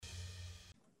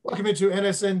Welcome into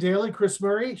NSN Daily. Chris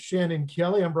Murray, Shannon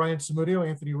Kelly. I'm Brian Samudio,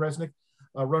 Anthony Resnick,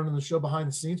 running the show behind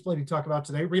the scenes. Plenty to talk about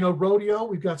today. Reno Rodeo,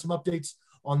 we've got some updates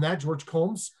on that. George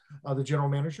Combs, the general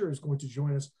manager, is going to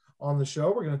join us on the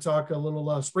show. We're going to talk a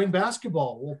little spring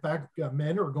basketball. Wolfpack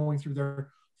men are going through their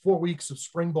 4 weeks of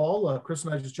spring ball. Chris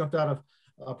and I just jumped out of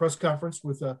a press conference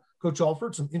with Coach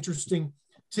Alford. Some interesting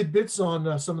tidbits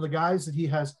on some of the guys that he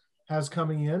has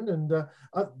coming in, and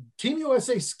Team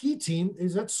USA ski team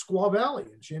is at Squaw Valley,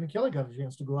 and Shannon Kelly got a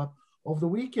chance to go up over the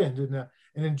weekend and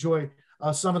enjoy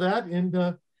some of that.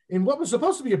 And in what was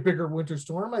supposed to be a bigger winter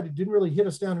storm, it didn't really hit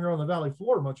us down here on the valley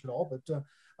floor much at all, but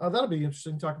that'll be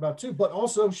interesting to talk about too. But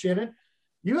also, Shannon,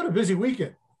 you had a busy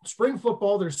weekend. Spring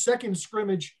football, their second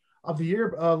scrimmage of the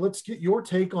year. Let's get your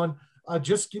take on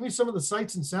just give me some of the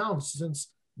sights and sounds,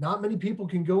 since not many people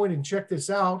can go in and check this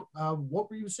out. What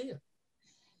were you seeing?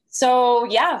 So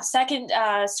yeah, second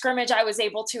scrimmage I was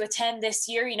able to attend this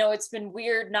year. You know, it's been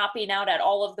weird not being out at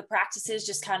all of the practices,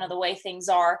 just kind of the way things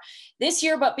are this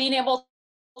year, but being able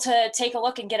to take a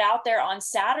look and get out there on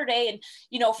Saturday. And,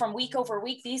 you know, from week over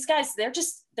week, these guys,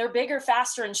 they're bigger,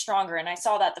 faster, and stronger. And I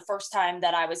saw that the first time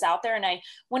that I was out there, and I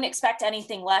wouldn't expect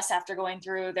anything less after going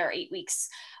through their 8 weeks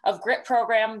of grit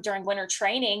program during winter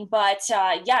training. But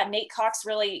yeah, Nate Cox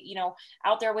really, you know,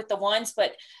 out there with the ones,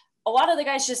 but a lot of the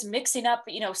guys just mixing up,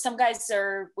 you know, some guys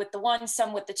are with the ones,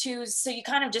 some with the twos. So you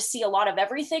kind of just see a lot of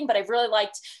everything, but I've really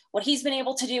liked what he's been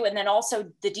able to do. And then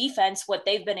also the defense, what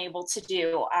they've been able to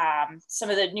do.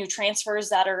 Some of the new transfers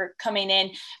that are coming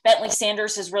in, Bentley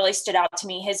Sanders has really stood out to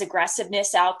me, his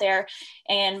aggressiveness out there.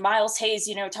 And Miles Hayes,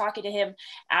 you know, talking to him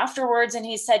afterwards, and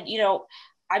he said, you know,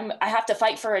 I have to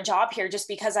fight for a job here just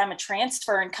because I'm a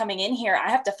transfer and coming in here.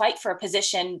 I have to fight for a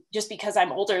position just because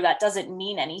I'm older. That doesn't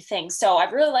mean anything. So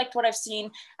I've really liked what I've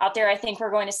seen out there. I think we're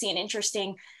going to see an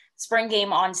interesting spring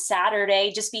game on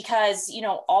Saturday, just because, you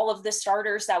know, all of the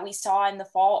starters that we saw in the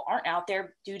fall aren't out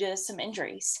there due to some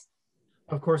injuries.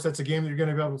 Of course, that's a game that you're going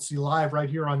to be able to see live right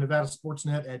here on Nevada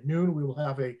Sportsnet at noon. We will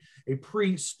have a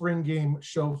pre-spring game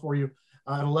show for you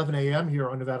at 11 a.m. here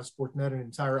on Nevada Sportsnet, an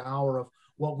entire hour of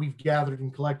what we've gathered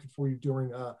and collected for you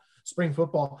during spring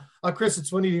football. Chris,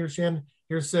 it's funny to hear Shannon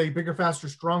here say bigger, faster,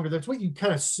 stronger. That's what you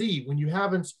kind of see when you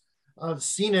haven't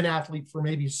seen an athlete for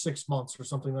maybe 6 months or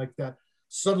something like that.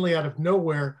 Suddenly out of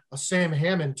nowhere, a Sam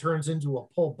Hammond turns into a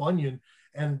Paul Bunyan,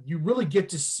 and you really get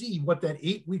to see what that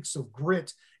 8 weeks of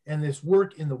grit and this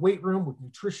work in the weight room with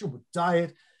nutrition, with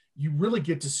diet, you really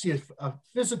get to see a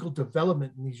physical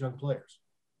development in these young players.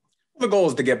 The goal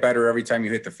is to get better every time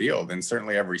you hit the field, and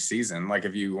certainly every season. Like,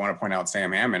 if you want to point out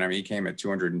Sam Hammond, I mean, he came at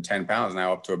 210 pounds,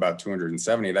 now up to about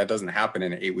 270. That doesn't happen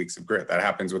in 8 weeks of grit. That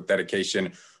happens with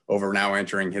dedication over now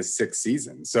entering his 6th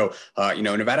season. So, you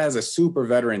know, Nevada has a super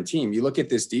veteran team. You look at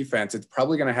this defense, it's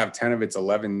probably going to have 10 of its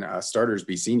 11 starters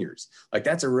be seniors. Like,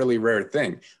 that's a really rare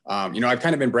thing. You know, I've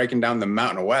kind of been breaking down the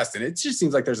Mountain West, and it just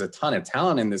seems like there's a ton of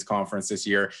talent in this conference this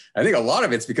year. I think a lot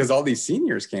of it's because all these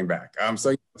seniors came back.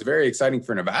 So it's very exciting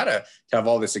for Nevada to have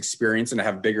all this experience and to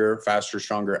have bigger, faster,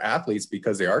 stronger athletes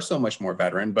because they are so much more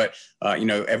veteran. But, you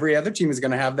know, every other team is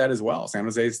going to have that as well. San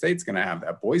Jose State's going to have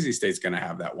that. Boise State's going to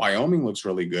have that. Wyoming looks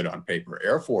really good on paper.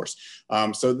 Air Force.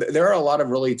 So there are a lot of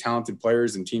really talented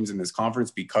players and teams in this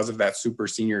conference because of that super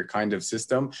senior kind of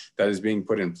system that is being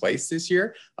put in place this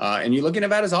year. And you look at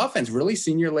Nevada's offense, really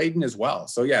senior laden as well.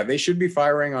 So yeah, they should be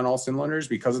firing on all cylinders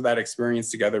because of that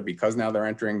experience together, because now they're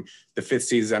entering the 5th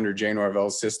season under Jay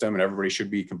Norvell's system, and everybody should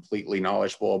be completely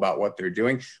knowledgeable about what they're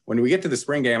doing. When we get to the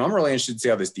spring game, I'm really interested to see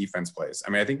how this defense plays.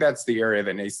 I mean, I think that's the area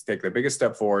that needs to take the biggest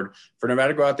step forward for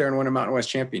Nevada to go out there and win a Mountain West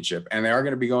championship. And they are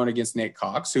going to be going against Nate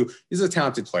Cox, who is a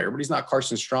talented player, but he's not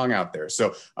Carson Strong out there.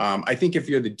 So I think if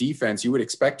you're the defense, you would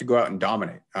expect to go out and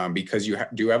dominate because you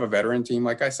do have a veteran team,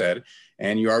 like I said,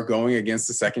 and you are going against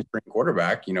the second string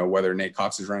quarterback. You know, whether Nate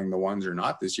Cox is running the ones or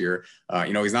not this year,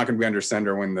 you know, he's not going to be under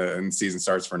center when the season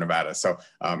starts for Nevada. So,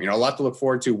 you know, a lot to look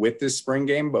forward to with this spring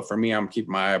game. But for me, I'm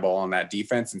keeping my eyeball on that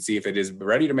defense and see if it is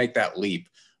ready to make that leap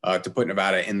to put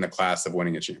Nevada in the class of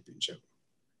winning a championship.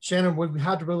 Shannon, we've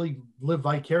had to really live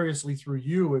vicariously through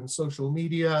you and social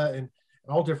media and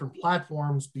all different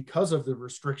platforms because of the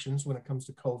restrictions when it comes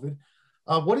to COVID.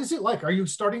 What is it like? Are you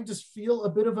starting to feel a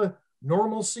bit of a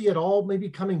normalcy at all, maybe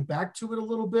coming back to it a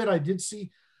little bit? I did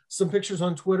see some pictures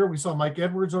on Twitter. We saw Mike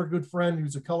Edwards, our good friend,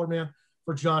 who's a color man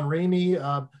for John Ramey,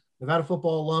 Nevada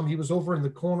football alum. He was over in the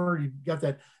corner. You got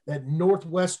that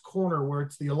northwest corner where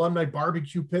it's the alumni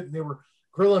barbecue pit, and they were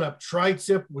grilling up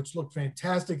tri-tip, which looked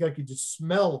fantastic. I could just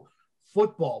smell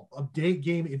football, a day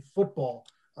game in football.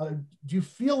 Do you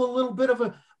feel a little bit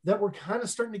of that we're kind of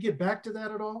starting to get back to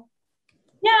that at all?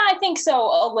 Yeah, I think so,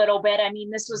 a little bit. I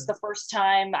mean, this was the first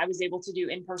time I was able to do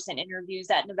in-person interviews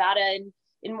at Nevada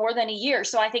in more than a year.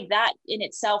 So I think that in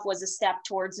itself was a step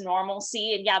towards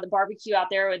normalcy. And yeah, the barbecue out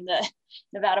there and the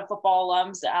Nevada football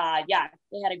alums, yeah,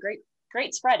 they had a great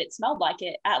spread. It smelled like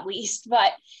it at least.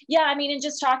 But yeah, I mean, and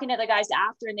just talking to the guys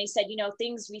after, and they said,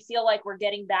 things, we feel like we're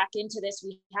getting back into this.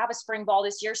 We have a spring ball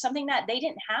this year, something that they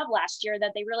didn't have last year,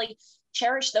 that they really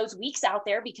cherish those weeks out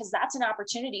there, because that's an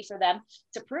opportunity for them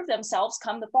to prove themselves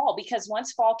come the fall. Because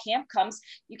once fall camp comes,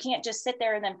 you can't just sit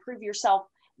there and then prove yourself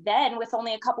then with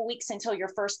only a couple weeks until your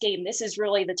first game. This is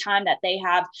really the time that they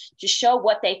have to show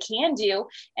what they can do.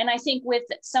 And I think with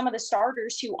some of the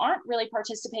starters who aren't really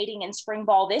participating in spring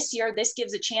ball this year, this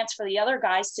gives a chance for the other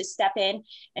guys to step in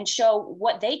and show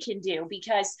what they can do.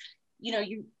 Because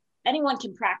anyone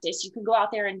can practice, you can go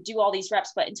out there and do all these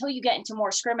reps, but until you get into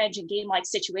more scrimmage and game like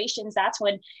situations, that's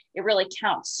when it really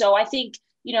counts. So I think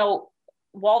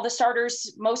while the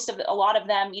starters, a lot of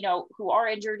them, who are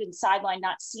injured and sidelined,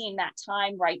 not seeing that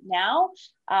time right now.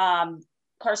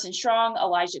 Carson Strong,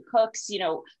 Elijah Cooks,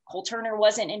 Cole Turner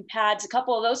wasn't in pads, a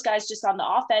couple of those guys just on the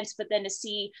offense, but then to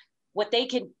see what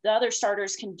the other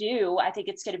starters can do, I think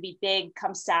it's going to be big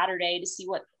come Saturday to see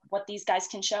what these guys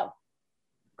can show.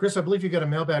 Chris, I believe you got a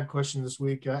mailbag question this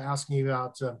week asking you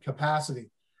about capacity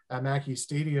at Mackey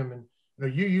Stadium.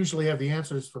 And you usually have the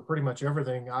answers for pretty much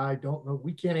everything. I don't know.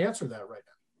 We can't answer that right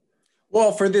now.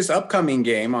 Well, for this upcoming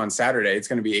game on Saturday, it's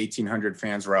going to be 1,800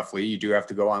 fans roughly. You do have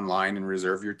to go online and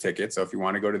reserve your ticket. So if you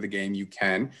want to go to the game, you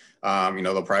can.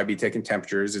 They'll probably be taking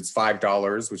temperatures. It's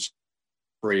 $5, which is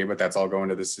free, but that's all going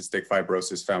to the Cystic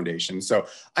Fibrosis Foundation. So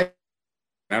I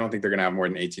don't think they're going to have more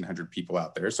than 1,800 people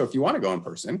out there. So if you want to go in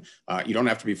person, you don't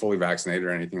have to be fully vaccinated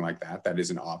or anything like that. That is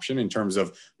an option. In terms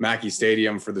of Mackey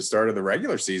Stadium for the start of the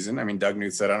regular season, I mean, Doug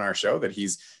Knuth said on our show that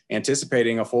he's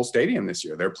anticipating a full stadium this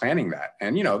year. They're planning that.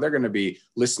 And, they're going to be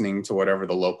listening to whatever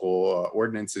the local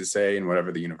ordinances say and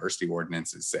whatever the university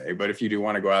ordinances say. But if you do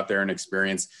want to go out there and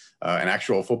experience an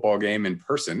actual football game in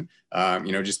person,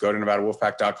 just go to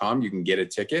NevadaWolfpack.com. You can get a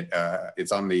ticket.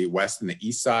 It's on the west and the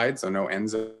east side, so no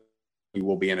ends of. You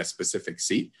will be in a specific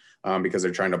seat because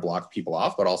they're trying to block people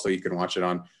off, but also you can watch it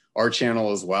on our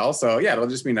channel as well. So yeah, it'll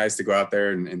just be nice to go out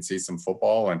there and see some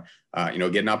football and,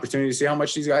 get an opportunity to see how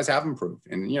much these guys have improved.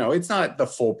 And, it's not the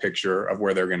full picture of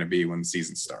where they're going to be when the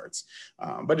season starts.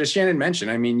 But as Shannon mentioned,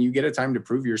 I mean, you get a time to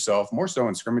prove yourself more so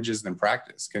in scrimmages than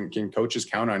practice. Can coaches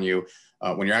count on you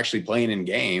when you're actually playing in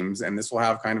games? And this will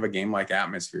have kind of a game-like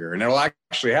atmosphere. And it'll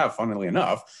actually have, funnily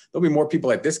enough, there'll be more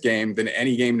people at this game than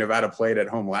any game Nevada played at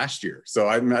home last year. So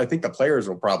I think the players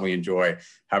will probably enjoy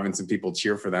having some people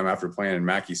cheer for them after playing in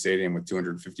Mackey Stadium with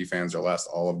 250 fans or less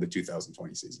all of the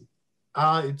 2020 season.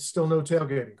 It's still no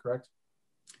tailgating, correct?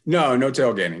 No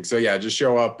tailgating. So yeah, just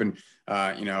show up and,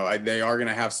 they are going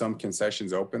to have some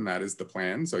concessions open. That is the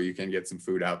plan. So you can get some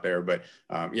food out there. But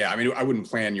I mean, I wouldn't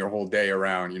plan your whole day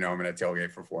around, I'm going to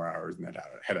tailgate for 4 hours and then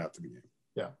head out to the game.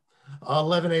 Yeah.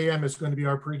 11 a.m. is going to be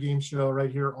our pregame show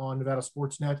right here on Nevada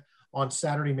Sportsnet on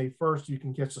Saturday, May 1st. You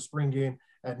can catch the spring game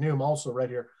at noon also right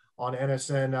here on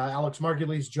NSN. Alex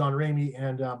Margulies, John Ramey,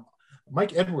 and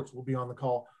Mike Edwards will be on the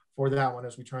call for that one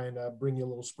as we try and bring you a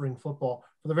little spring football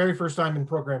for the very first time in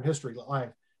program history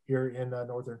live here in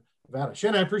Northern Nevada.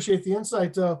 Shannon, I appreciate the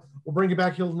insight. We'll bring you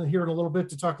back here in a little bit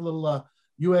to talk a little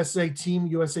USA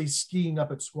skiing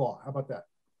up at Squaw. How about that?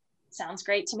 Sounds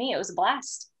great to me. It was a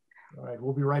blast. All right,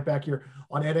 we'll be right back here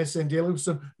on NSN Daily with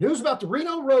some news about the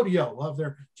Reno Rodeo. We'll have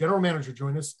their general manager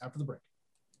join us after the break.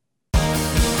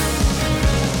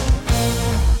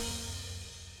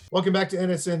 Welcome back to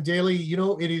NSN Daily.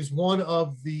 It is one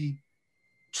of the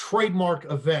trademark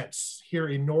events here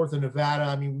in Northern Nevada.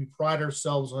 I mean, we pride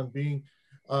ourselves on being,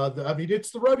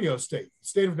 it's the rodeo state, the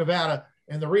state of Nevada,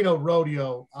 and the Reno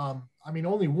Rodeo.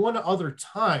 Only one other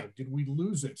time did we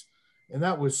lose it, and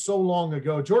that was so long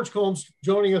ago. George Combs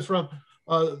joining us from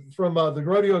the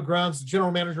rodeo grounds, the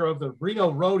general manager of the Reno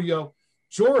Rodeo.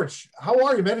 George, how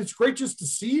are you, man? It's great just to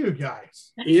see you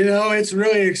guys. It's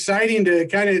really exciting to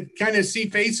kind of see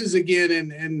faces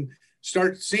again and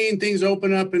start seeing things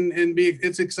open up and be.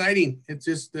 It's exciting. It's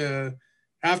just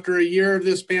after a year of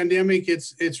this pandemic,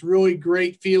 it's really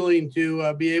great feeling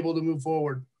to be able to move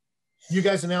forward. You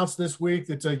guys announced this week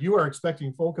that you are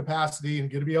expecting full capacity and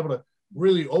going to be able to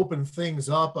really open things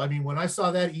up. I mean, when I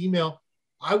saw that email,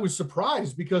 I was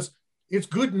surprised because it's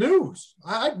good news.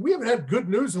 We haven't had good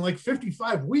news in like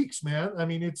 55 weeks, man. I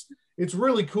mean, it's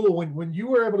really cool when you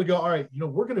were able to go, all right,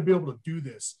 we're going to be able to do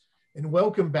this and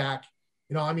welcome back.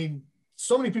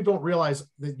 So many people don't realize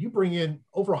that you bring in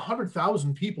over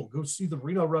 100,000 people go see the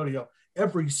Reno Rodeo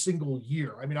every single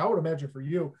year. I mean, I would imagine for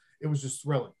you, it was just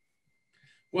thrilling.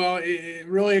 Well,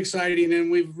 really exciting, and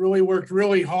we've really worked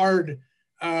really hard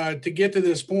to get to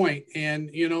this point. And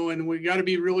and we got to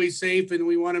be really safe, and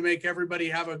we want to make everybody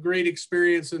have a great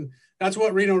experience. And that's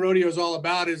what Reno Rodeo is all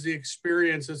about: is the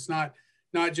experience. It's not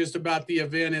just about the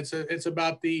event. It's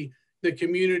about the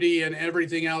community and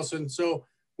everything else. And so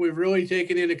we've really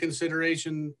taken into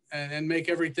consideration and make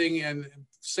everything and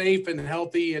safe and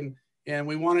healthy. And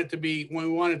we want it to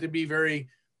be very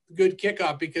good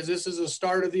kickoff, because this is the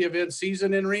start of the event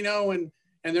season in Reno, and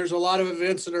there's a lot of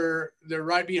events they're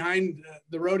right behind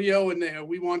the rodeo, and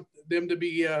we want them to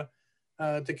be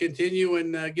to continue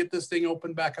and get this thing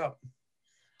open back up.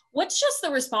 What's just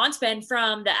the response been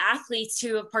from the athletes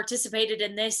who have participated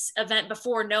in this event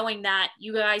before, knowing that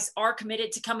you guys are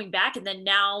committed to coming back, and then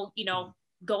now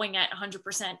going at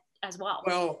 100% as well?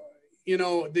 Well,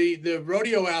 the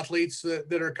rodeo athletes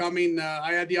that are coming,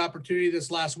 I had the opportunity this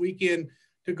last weekend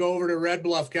to go over to Red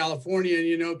Bluff, California.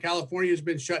 And, California has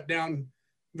been shut down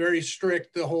very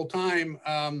strict the whole time.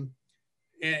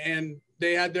 And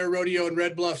they had their rodeo in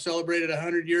Red Bluff, celebrated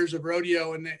 100 years of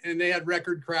rodeo, and they had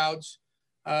record crowds.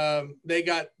 They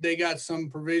got some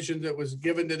provision that was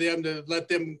given to them to let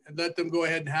them go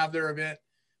ahead and have their event.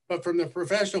 But from the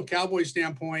professional cowboy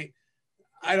standpoint,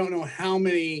 I don't know how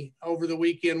many over the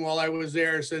weekend while I was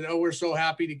there said, "Oh, we're so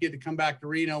happy to get to come back to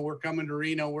Reno. We're coming to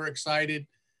Reno. We're excited."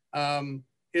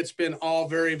 It's been all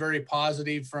very, very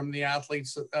positive from the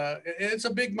athletes. It's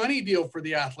a big money deal for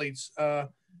the athletes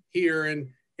here, and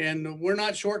we're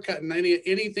not shortcutting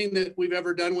anything that we've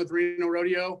ever done with Reno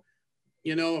Rodeo.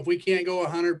 If we can't go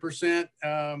 100%,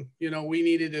 we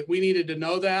needed to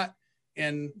know that,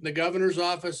 and the governor's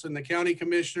office and the county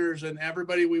commissioners and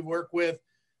everybody we work with,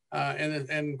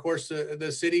 and of course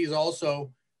the cities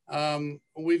also.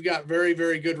 We've got very,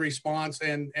 very good response,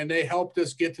 and they helped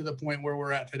us get to the point where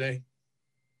we're at today.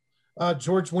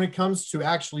 George, when it comes to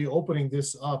actually opening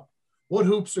this up, what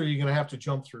hoops are you going to have to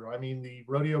jump through? I mean, the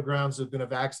rodeo grounds have been a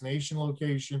vaccination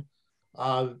location.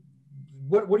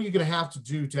 What are you going to have to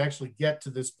do to actually get to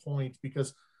this point?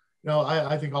 Because,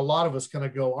 I think a lot of us kind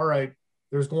of go, all right,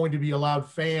 there's going to be allowed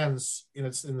fans in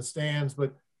the stands,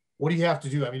 but what do you have to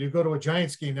do? I mean, you go to a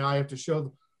Giants game now, I have to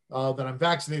show that I'm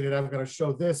vaccinated. I've got to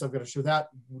show this. I've got to show that.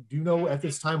 Do you know at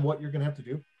this time what you're going to have to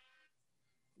do?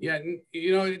 Yeah,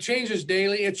 it changes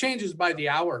daily. It changes by the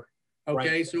hour.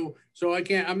 Okay, right. So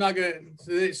I'm not going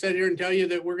to sit here and tell you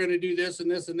that we're going to do this and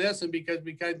this and this, and because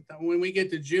when we get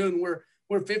to June, we're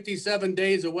 57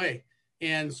 days away,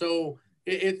 and so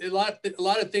a lot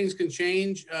of things can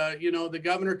change. The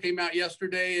governor came out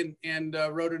yesterday and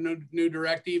wrote a new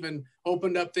directive and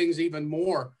opened up things even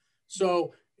more.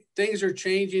 So things are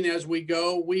changing as we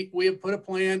go. We have put a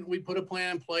plan. We put a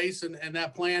plan in place, and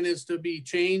that plan is to be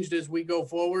changed as we go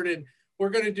forward. And we're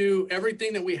going to do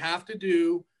everything that we have to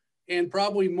do, and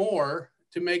probably more,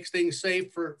 to make things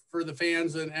safe for the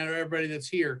fans and everybody that's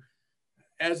here.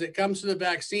 As it comes to the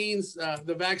vaccines,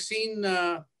 the vaccine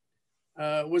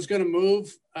was going to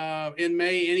move in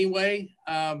May anyway,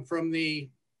 from the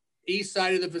east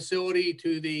side of the facility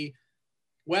to the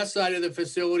west side of the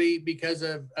facility, because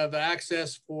of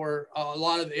access for a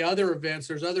lot of the other events.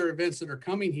 There's other events that are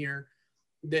coming here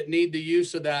that need the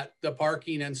use of the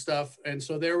parking and stuff. And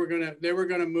so they were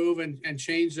gonna move and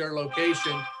change their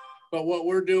location. But what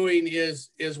we're doing is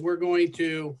we're going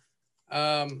to,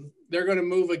 they're going to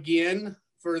move again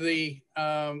for the,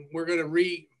 we're going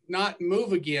to not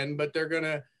move again, but they're going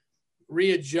to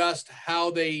readjust how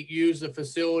they use the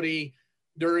facility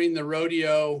during the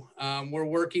rodeo. We're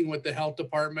working with the health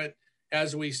department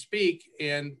as we speak,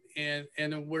 and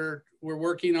we're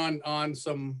working on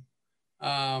some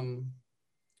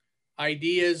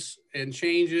ideas and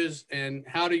changes and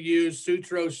how to use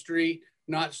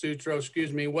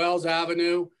Wells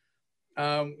Avenue.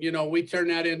 We turn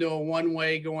that into a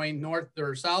one-way going north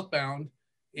or southbound,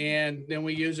 and then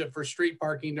we use it for street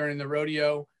parking during the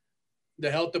rodeo. The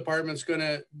health department's going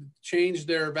to change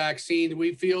their vaccine.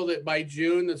 We feel that by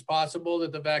June, it's possible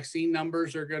that the vaccine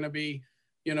numbers are going to be,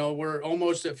 we're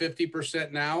almost at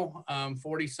 50% now.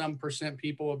 40-some%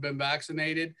 people have been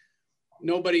vaccinated.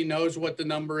 Nobody knows what the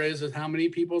number is how many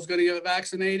people is going to get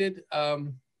vaccinated.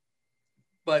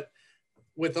 But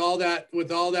with all that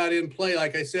in play,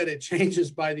 like I said, it changes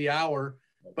by the hour.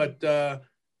 But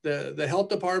the health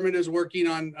department is working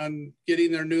on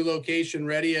getting their new location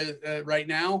ready right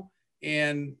now.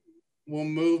 And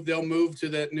they'll move to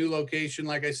that new location,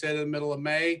 like I said, in the middle of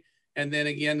May. And then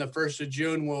again, the 1st of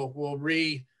June, we'll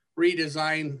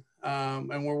redesign,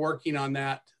 and we're working on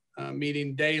that,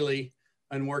 meeting daily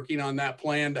and working on that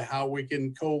plan to how we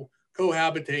can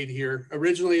cohabitate here.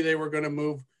 Originally, they were going to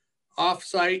move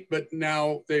off-site, but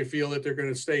now they feel that they're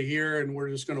going to stay here, and we're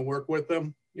just going to work with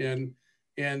them. and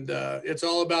it's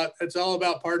all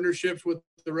about partnerships with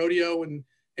the rodeo, and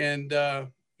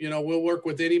you know, we'll work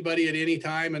with anybody at any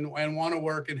time and want to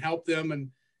work and help them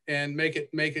and make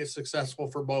it successful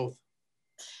for both.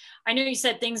 I know you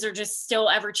said things are just still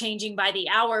ever changing by the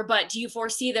hour, but do you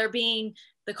foresee there being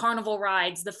the carnival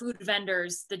rides, the food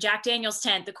vendors, the Jack Daniels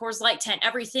tent, the Coors Light tent,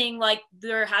 everything like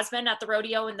there has been at the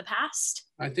rodeo in the past?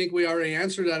 I think we already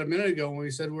answered that a minute ago when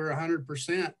we said we're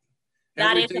 100%.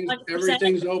 Everything's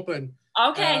everything's open.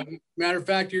 Okay. Matter of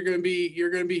fact, you're going to be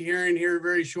hearing here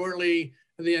very shortly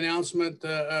the announcement.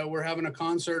 We're having a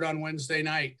concert on Wednesday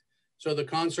night, so the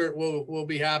concert will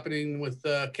be happening with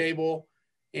cable,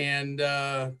 and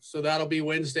so that'll be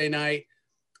Wednesday night.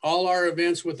 All our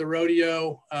events with the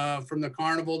rodeo, from the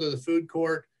carnival to the food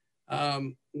court,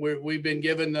 we've been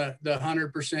given the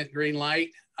 100% green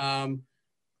light.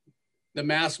 The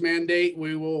mask mandate,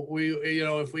 we you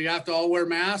know, if we have to all wear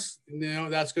masks, you know,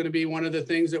 that's going to be one of the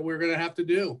things that we're going to have to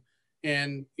do.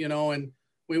 And, you know, and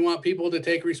we want people to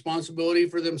take responsibility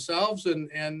for themselves.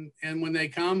 And when they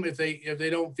come, if they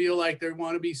don't feel like they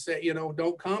want to be safe, you know,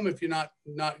 don't come. If you're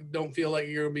don't feel like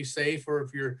you're going to be safe, or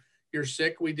if you're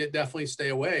sick, we did definitely stay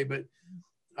away. But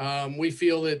we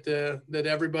feel that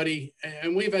everybody,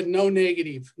 and we've had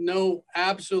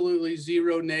absolutely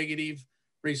zero negative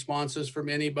responses from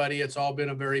anybody. It's all been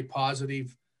a very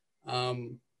positive,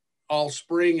 all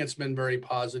spring. It's been very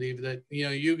positive that, you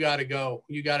know,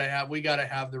 we got to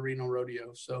have the Reno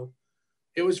rodeo. So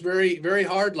it was very, very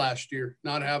hard last year,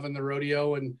 not having the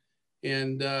rodeo and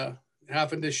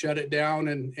having to shut it down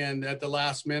and at the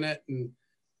last minute and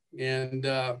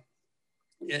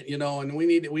you know, and we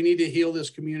need to heal this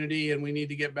community, and we need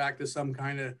to get back to some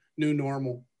kind of new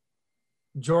normal.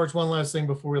 George, one last thing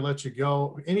before we let you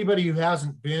go. Anybody who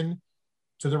hasn't been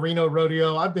to the Reno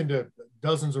rodeo, I've been to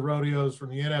dozens of rodeos, from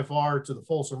the NFR to the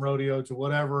Folsom rodeo to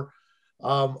whatever,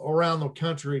 around the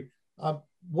country.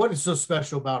 What is so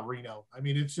special about Reno? I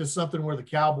mean, it's just something where the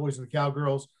cowboys and the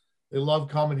cowgirls, they love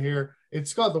coming here.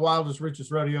 It's got the wildest,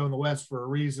 richest rodeo in the West for a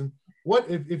reason. What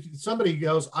if somebody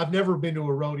goes, I've never been to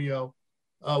a rodeo,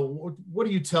 what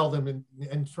do you tell them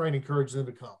and try and encourage them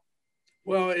to come?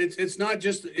 Well, it's not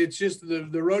just, it's just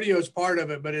the rodeo is part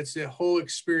of it, but it's the whole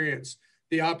experience,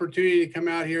 the opportunity to come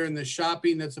out here and the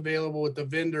shopping that's available with the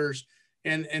vendors.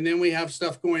 And then we have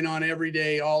stuff going on every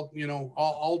day, all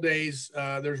days.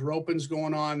 There's ropings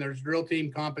going on. There's drill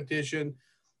team competition.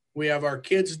 We have our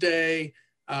kids day.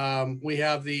 We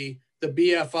have the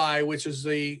BFI, which is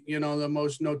the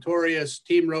most notorious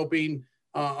team roping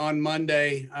on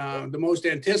Monday, the most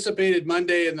anticipated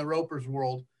Monday in the ropers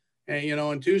world.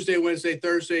 And Tuesday, Wednesday,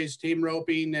 Thursdays, team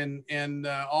roping and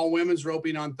all women's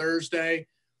roping on Thursday.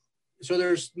 So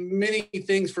there's many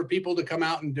things for people to come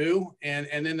out and do.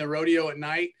 And then the rodeo at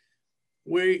night.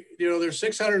 There's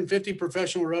 650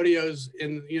 professional rodeos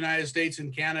in the United States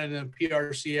and Canada and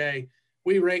PRCA.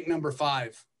 We rank number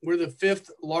 5. We're the 5th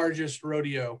largest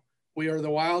rodeo. We are the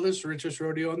wildest, richest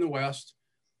rodeo in the West.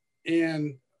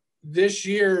 And this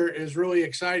year is really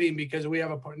exciting because we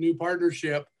have a new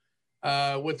partnership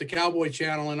with the Cowboy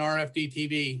Channel and RFD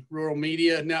TV, Rural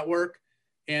Media Network,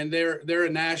 and they're a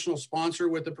national sponsor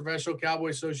with the Professional Cowboy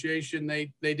Association.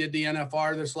 They did the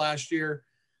NFR this last year.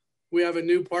 We have a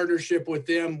new partnership with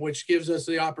them, which gives us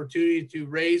the opportunity to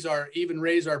raise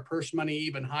our purse money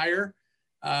even higher.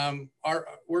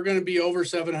 We're going to be over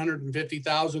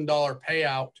 $750,000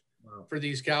 payout for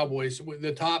these cowboys.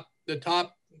 The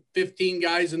top 15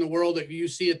 guys in the world that you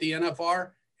see at the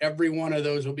NFR, every one of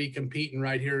those will be competing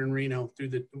right here in Reno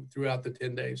throughout the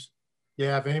 10 days.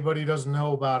 Yeah, if anybody doesn't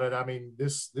know about it, I mean,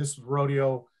 this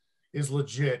rodeo is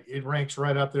legit. It ranks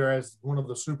right up there as one of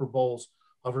the Super Bowls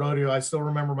of rodeo. I still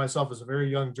remember myself as a very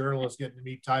young journalist getting to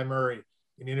meet Ty Murray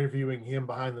and interviewing him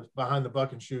behind the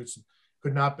buck and shoots.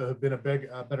 Could not have been a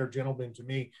better gentleman to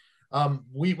me.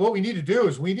 What we need to do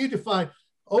is we need to find,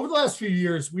 over the last few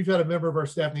years, we've had a member of our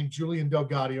staff named Julian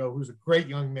Delgadio, who's a great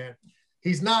young man.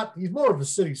 He's more of a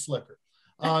city slicker.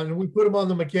 And we put him on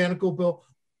the mechanical bull.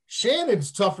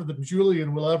 Shannon's tougher than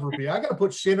Julian will ever be. I got to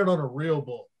put Shannon on a real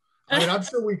bull. I mean, I'm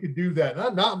sure we could do that.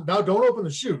 Now, don't open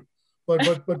the chute.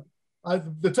 But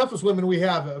the toughest women we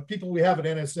have, people we have at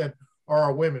NSN, are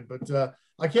our women. But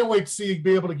I can't wait to see you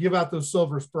be able to give out those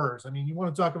silver spurs. I mean, you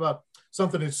want to talk about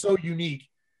something that's so unique.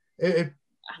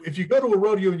 If you go to a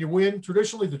rodeo and you win,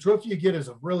 traditionally the trophy you get is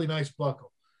a really nice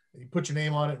buckle. You put your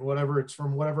name on it and whatever, it's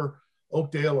from whatever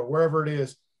Oakdale or wherever it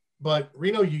is. But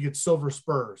Reno, you get silver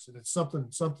spurs, and it's something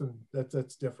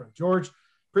that's different. George,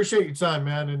 appreciate your time,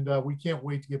 man, and we can't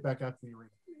wait to get back out to the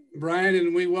arena. Brian,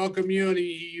 and we welcome you.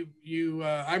 And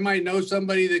I might know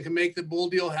somebody that can make the bull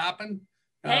deal happen.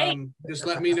 Just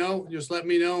let me know. Just let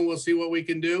me know, and we'll see what we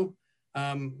can do.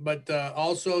 But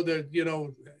also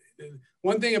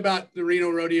one thing about the Reno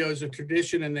Rodeo is the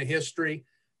tradition and the history.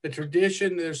 The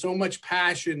tradition, there's so much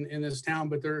passion in this town,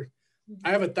 but I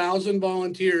have 1,000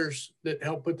 volunteers that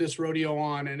help put this rodeo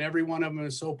on, and every one of them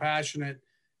is so passionate.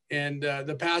 And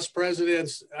the past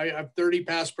presidents, I have 30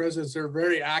 past presidents that are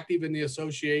very active in the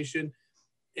association,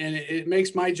 and it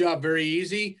makes my job very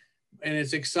easy, and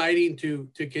it's exciting to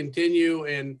continue.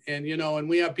 And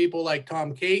we have people like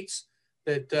Tom Cates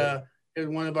that is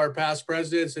one of our past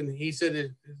presidents, and he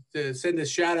said to send a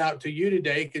shout out to you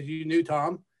today because you knew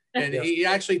Tom. And he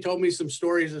actually told me some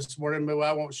stories this morning, but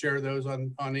I won't share those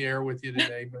on the air with you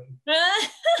today. But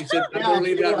he said, I'm going to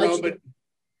leave that alone. But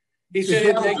he said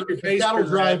he'd take your face. Cattle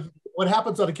drive. What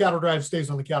happens on the cattle drive stays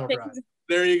on the cattle drive.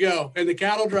 There you go. And the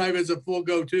cattle drive is a full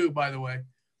go too, by the way.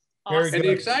 Awesome. And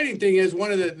the exciting thing is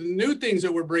one of the new things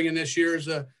that we're bringing this year is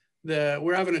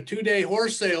we're having a 2-day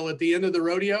horse sale at the end of the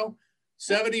rodeo.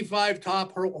 75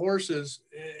 top horses.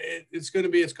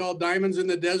 It's called Diamonds in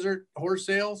the Desert Horse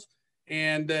Sales.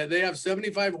 And they have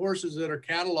 75 horses that are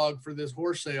cataloged for this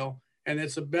horse sale. And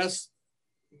it's the best,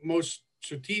 most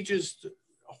strategic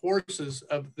horses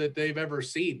that they've ever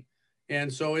seen.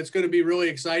 And so it's going to be really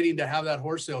exciting to have that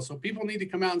horse sale. So people need to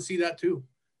come out and see that too.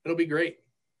 It'll be great.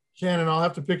 Shannon, I'll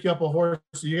have to pick you up a horse.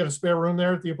 So you got a spare room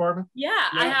there at the apartment? Yeah,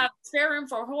 I have spare room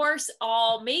for a horse.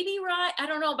 I'll maybe ride, I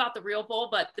don't know about the real bull,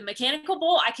 but the mechanical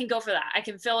bull, I can go for that. I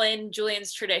can fill in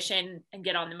Julian's tradition and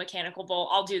get on the mechanical bull.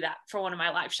 I'll do that for one of my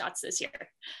live shots this year.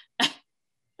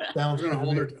 We're going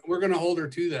to hold her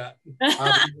to that. I'll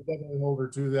definitely hold her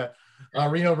to that.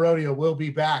 Reno Rodeo will be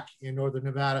back in Northern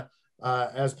Nevada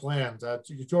as planned.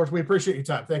 George, we appreciate your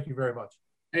time. Thank you very much.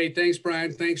 Hey, thanks,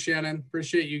 Brian. Thanks, Shannon.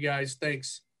 Appreciate you guys.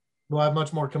 Thanks. We'll have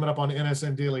much more coming up on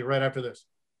NSN Daily right after this.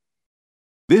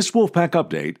 This Wolfpack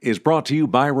Update is brought to you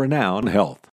by Renown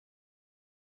Health.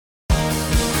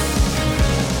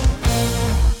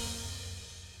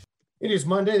 It is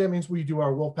Monday. That means we do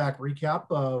our Wolfpack recap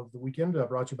of the weekend,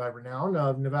 brought to you by Renown.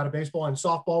 Nevada baseball and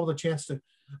softball with a chance to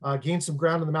gain some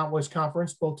ground in the Mountain West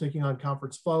Conference, both taking on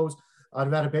conference foes.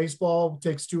 Nevada baseball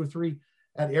takes 2 or 3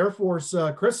 at Air Force.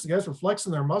 Chris, the guys were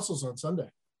flexing their muscles on Sunday.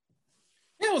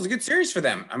 Yeah, it was a good series for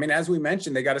them. I mean, as we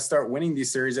mentioned, they got to start winning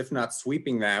these series, if not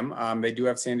sweeping them. They do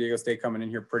have San Diego State coming in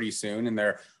here pretty soon, and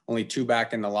they're only 2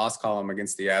 back in the loss column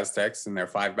against the Aztecs, and they're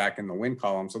 5 back in the win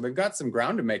column. So they've got some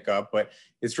ground to make up, but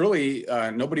it's really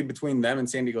nobody between them and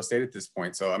San Diego State at this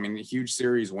point. So, I mean, a huge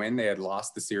series win. They had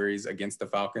lost the series against the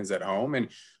Falcons at home, and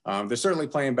they're certainly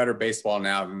playing better baseball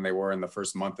now than they were in the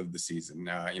first month of the season.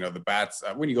 The bats,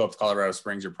 when you go up to Colorado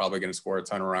Springs, you're probably going to score a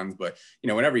ton of runs, but,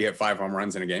 whenever you hit 5 home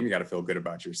runs in a game, you got to feel good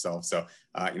about yourself. So,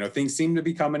 things seem to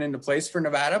be coming into place for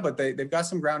Nevada, but they've got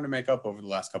some ground to make up over the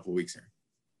last couple of weeks here.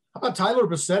 How about Tyler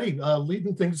Bassetti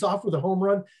leading things off with a home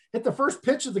run, hit the first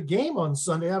pitch of the game on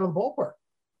Sunday out of the ballpark?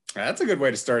 That's a good way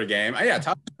to start a game. Yeah,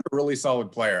 Tyler's a really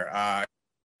solid player.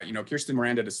 Kirsten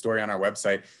Miranda did a story on our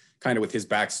website kind of with his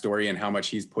backstory and how much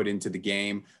he's put into the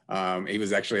game. He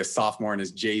was actually a sophomore in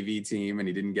his JV team, and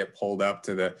he didn't get pulled up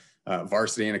to the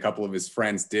varsity, and a couple of his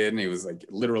friends did, and he was like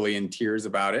literally in tears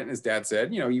about it. And his dad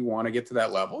said, you want to get to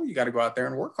that level, you got to go out there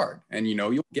and work hard, and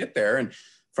you'll get there. And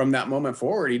from that moment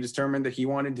forward, he determined that he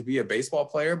wanted to be a baseball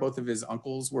player. Both of his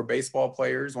uncles were baseball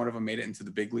players. One of them made it into the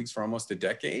big leagues for almost a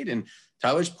decade. And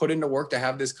Tyler's put into work to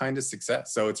have this kind of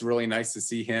success. So it's really nice to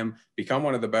see him become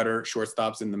one of the better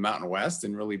shortstops in the Mountain West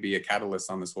and really be a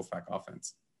catalyst on this Wolfpack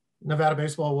offense. Nevada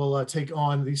baseball will take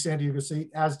on the San Diego State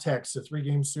Aztecs, a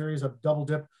 3-game series, a double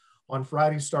dip on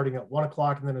Friday starting at 1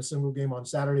 o'clock, and then a single game on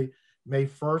Saturday, May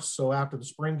 1st. So after the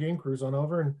spring game, cruise on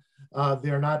over, and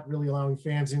they're not really allowing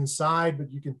fans inside,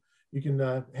 but you can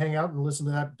hang out and listen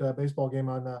to that baseball game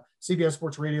on CBS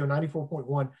Sports Radio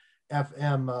 94.1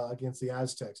 FM against the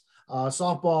Aztecs.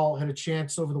 Softball had a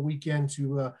chance over the weekend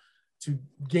to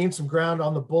gain some ground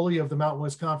on the bully of the Mountain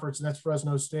West Conference, and that's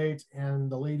Fresno State.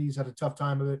 And the ladies had a tough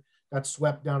time of it, got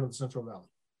swept down to the Central Valley.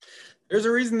 There's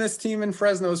a reason this team in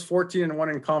Fresno is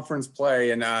 14-1 in conference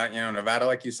play. And, Nevada,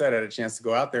 like you said, had a chance to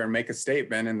go out there and make a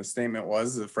statement. And the statement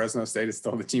was that Fresno State is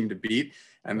still the team to beat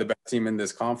and the best team in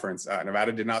this conference.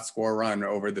 Nevada did not score a run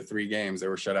over the 3 games. They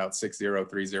were shut out 6-0,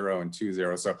 3-0, and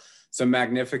 2-0. So some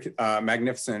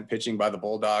magnificent pitching by the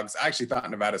Bulldogs. I actually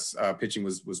thought Nevada's pitching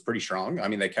was pretty strong. I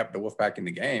mean, they kept the Wolfpack in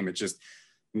the game. It just,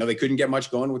 they couldn't get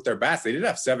much going with their bats. They did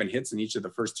have 7 hits in each of the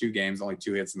first 2 games, only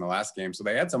 2 hits in the last game. So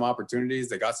they had some opportunities.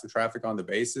 They got some traffic on the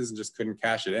bases and just couldn't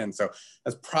cash it in. So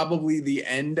that's probably the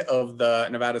end of the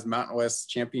Nevada's Mountain West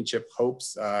Championship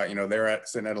hopes. They're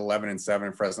sitting at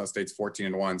 11-7. Fresno State's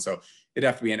 14-1. So it'd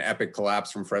have to be an epic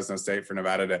collapse from Fresno State for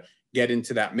Nevada to get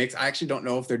into that mix. I actually don't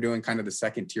know if they're doing kind of the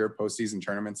second tier postseason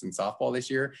tournaments in softball this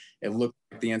year. It looked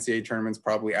like the NCAA tournament's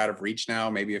probably out of reach now.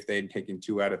 Maybe if they'd taken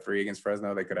 2 out of 3 against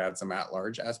Fresno, they could add some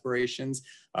at-large aspirations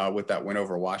with that win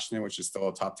over Washington, which is still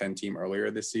a top 10 team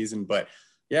earlier this season. But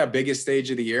yeah, biggest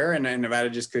stage of the year, and Nevada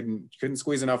just couldn't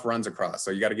squeeze enough runs across.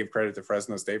 So you got to give credit to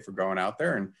Fresno State for going out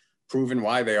there and proving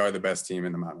why they are the best team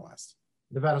in the Mountain West.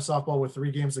 Nevada softball with 3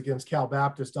 games against Cal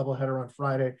Baptist, doubleheader on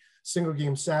Friday, single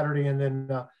game Saturday, and then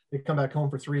they come back home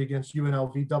for 3 against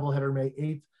UNLV, doubleheader May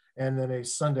 8th, and then a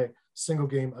Sunday single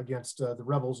game against the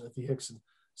Rebels at the Hickson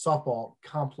Softball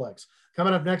Complex.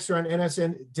 Coming up next here on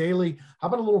NSN Daily, how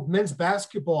about a little men's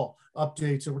basketball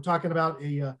update? So we're talking about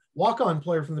a walk-on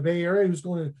player from the Bay Area who's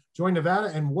going to join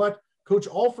Nevada, and what Coach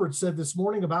Alford said this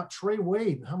morning about Trey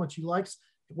Wade and how much he likes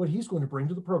what he's going to bring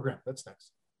to the program. That's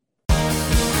next.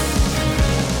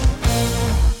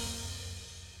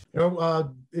 You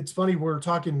know, it's funny, we're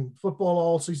talking football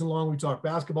all season long. We talk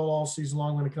basketball all season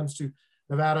long when it comes to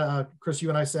Nevada. Chris, you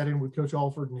and I sat in with Coach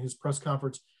Alford in his press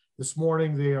conference this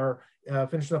morning. They are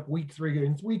finishing up week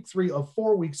 3 of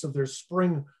 4 weeks of their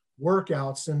spring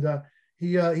workouts. And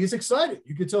he's excited.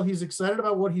 You could tell he's excited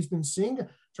about what he's been seeing,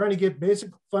 trying to get basic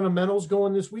fundamentals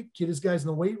going this week, get his guys in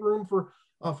the weight room for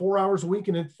 4 hours a week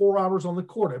and then 4 hours on the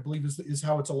court, I believe is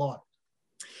how it's allotted.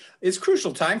 It's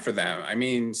crucial time for them. I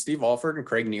mean, Steve Alford and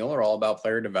Craig Neal are all about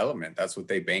player development. That's what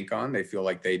they bank on. They feel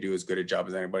like they do as good a job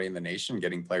as anybody in the nation,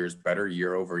 getting players better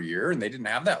year over year. And they didn't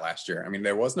have that last year. I mean,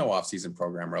 there was no off-season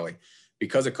program really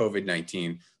because of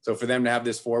COVID-19. So for them to have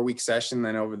this 4-week session,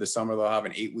 then over the summer, they'll have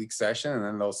an 8-week session, and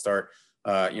then they'll start,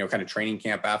 kind of training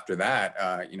camp after that.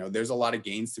 There's a lot of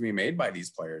gains to be made by these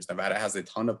players. Nevada has a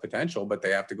ton of potential, but they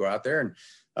have to go out there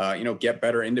and get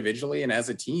better individually and as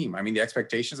a team. I mean, the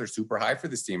expectations are super high for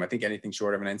this team. I think anything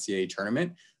short of an NCAA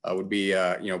tournament would be,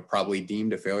 probably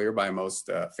deemed a failure by most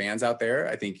fans out there.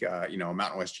 I think, a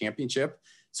Mountain West championship,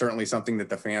 certainly something that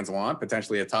the fans want,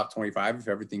 potentially a top 25 if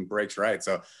everything breaks right.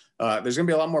 So there's going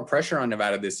to be a lot more pressure on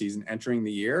Nevada this season entering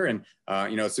the year. And,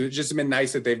 so it's just been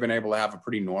nice that they've been able to have a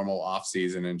pretty normal off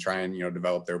season and try and,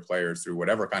 develop their players through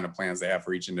whatever kind of plans they have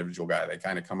for each individual guy. They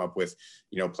kind of come up with,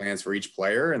 plans for each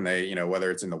player, and they, whether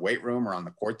it's in the weight room or on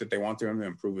the court that they want them to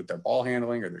improve with their ball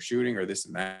handling or their shooting or this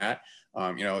and that.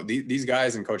 These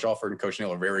guys and Coach Alford and Coach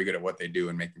Neal are very good at what they do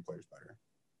and making players better.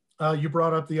 You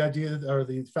brought up the idea or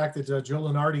the fact that Joe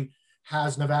Lunardi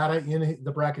has Nevada in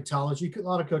the bracketology. A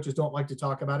lot of coaches don't like to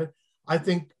talk about it. I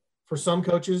think for some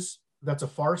coaches, that's a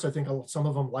farce. I think some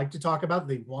of them like to talk about it.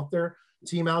 They want their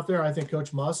team out there. I think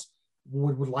Coach Muss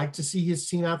would like to see his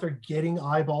team out there getting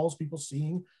eyeballs, people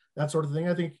seeing that sort of thing.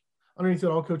 I think underneath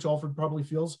it all, Coach Alford probably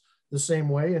feels the same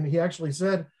way. And he actually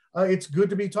said, it's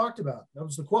good to be talked about. That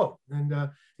was the quote.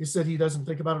 And he said he doesn't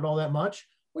think about it all that much,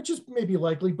 which is maybe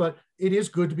likely, but it is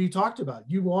good to be talked about.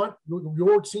 You want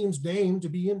your team's name to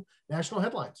be in national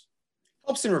headlines.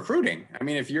 Helps in recruiting. I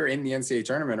mean, if you're in the NCAA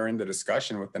tournament or in the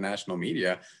discussion with the national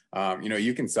media,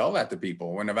 you can sell that to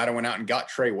people. When Nevada went out and got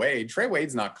Trey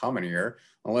Wade's not coming here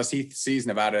unless he sees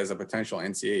Nevada as a potential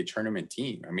NCAA tournament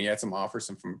team. I mean, he had some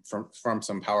offers from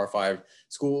some Power 5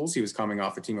 schools. He was coming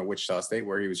off a team at Wichita State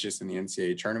where he was just in the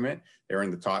NCAA tournament. They were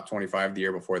in the top 25 the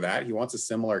year before that. He wants a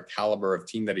similar caliber of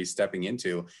team that he's stepping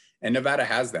into. And Nevada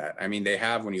has that. I mean, they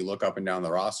have, when you look up and down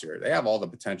the roster, they have all the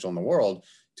potential in the world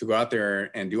to go out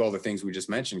there and do all the things we just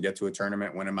mentioned, get to a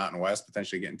tournament, win a Mountain West,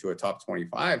 potentially get into a top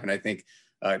 25. And I think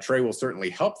Trey will certainly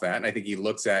help that. And I think he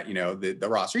looks at, the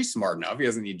roster. He's smart enough. He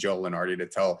doesn't need Joe Lunardi to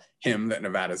tell him that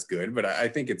Nevada's good. But I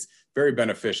think it's very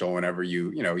beneficial whenever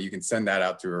you can send that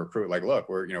out to a recruit. Like, look,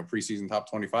 we're, preseason top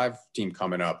 25 team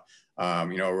coming up.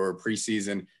 We're a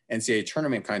preseason NCAA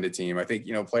tournament kind of team. I think,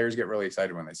 players get really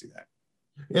excited when they see that.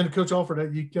 And Coach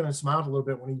Alford, you kind of smiled a little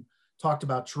bit when he talked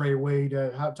about Trey Wade,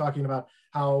 talking about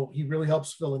how he really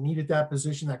helps fill a need at that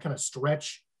position, that kind of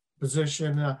stretch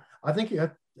position. I think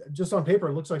just on paper,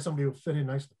 it looks like somebody who would fit in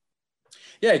nicely.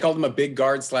 Yeah, he called him a big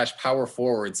guard / power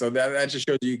forward. So that just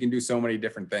shows you can do so many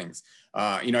different things.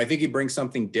 I think he brings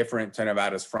something different to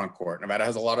Nevada's front court. Nevada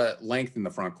has a lot of length in the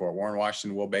front court. Warren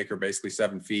Washington, Will Baker, basically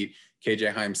 7 feet.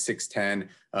 KJ Himes, 6'10".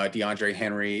 DeAndre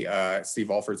Henry.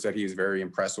 Steve Alford said he was very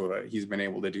impressed with what he's been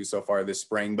able to do so far this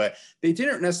spring. But they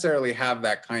didn't necessarily have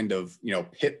that kind of,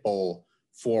 pit bull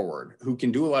forward who can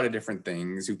do a lot of different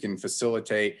things, who can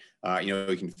facilitate,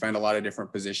 He can defend a lot of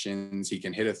different positions. He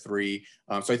can hit a three.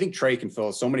 So I think Trey can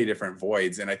fill so many different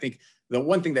voids. And I think the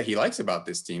one thing that he likes about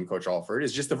this team, Coach Alford,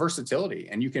 is just the versatility.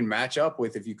 And you can match up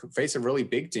with, if you face a really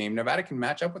big team, Nevada can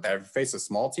match up with that. If you face a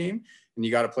small team and you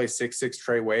got to play 6'6"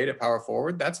 Trey Wade at power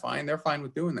forward, that's fine. They're fine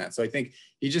with doing that. So I think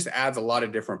he just adds a lot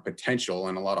of different potential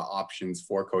and a lot of options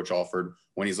for Coach Alford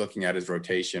when he's looking at his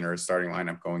rotation or his starting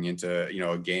lineup going into,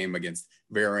 a game against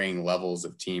varying levels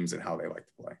of teams and how they like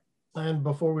to play. And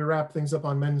before we wrap things up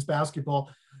on men's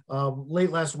basketball,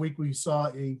 late last week we saw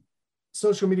a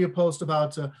social media post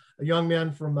about a young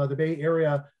man from the Bay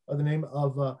Area by the name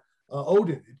of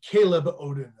Odin, Caleb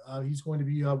Odin. He's going to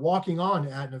be walking on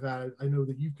at Nevada. I know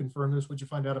that you've confirmed this. What'd you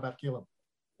find out about Caleb?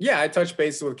 Yeah, I touched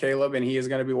base with Caleb, and he is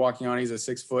going to be walking on. He's a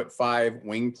 6'5"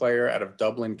 wing player out of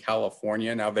Dublin,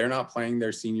 California. Now, they're not playing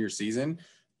their senior season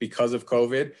because of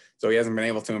COVID. So he hasn't been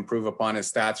able to improve upon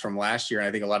his stats from last year. And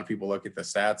I think a lot of people look at the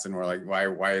stats and we're like,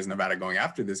 why is Nevada going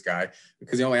after this guy?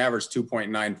 Because he only averaged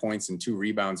 2.9 points and 2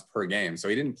 rebounds per game. So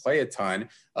he didn't play a ton.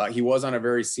 He was on a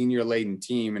very senior laden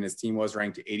team, and his team was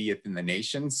ranked 80th in the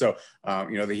nation. So,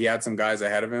 he had some guys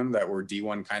ahead of him that were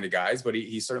D1 kind of guys, but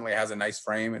he certainly has a nice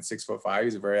frame at 6'5".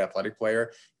 He's a very athletic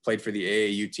player. Played for the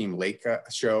AAU team Lake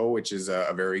Show, which is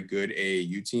a very good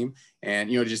AAU team. And,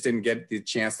 just didn't get the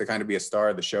chance to kind of be a star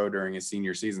of the show during his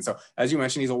senior season. So as you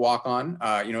mentioned, he's a walk-on.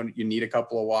 You need a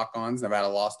couple of walk-ons. Nevada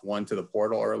lost one to the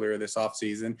portal earlier this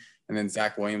offseason. And then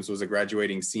Zach Williams was a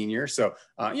graduating senior. So,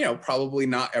 probably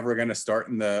not ever going to start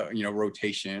in the,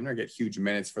 rotation or get huge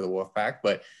minutes for the Wolfpack,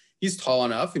 but he's tall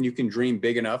enough and you can dream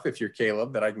big enough if you're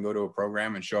Caleb that I can go to a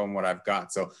program and show him what I've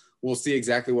got. So we'll see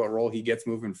exactly what role he gets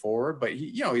moving forward, but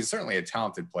he's certainly a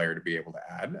talented player to be able to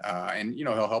add. And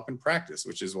he'll help in practice,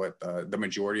 which is what the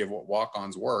majority of what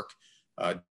walk-ons work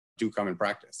do come in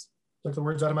practice. Took the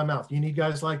words out of my mouth. You need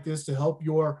guys like this to help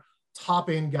your top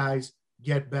end guys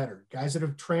get better. Guys that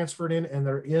have transferred in and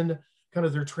they're in kind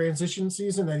of their transition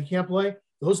season that you can't play.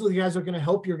 Those are the guys that are going to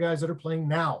help your guys that are playing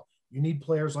now. You need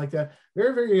players like that.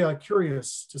 Very, very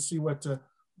curious to see what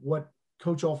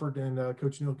Coach Alford and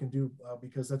Coach Neal can do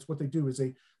because that's what they do is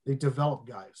they develop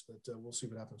guys. But we'll see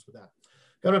what happens with that.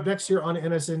 Coming up next here on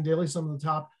NSN Daily, some of the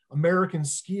top American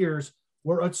skiers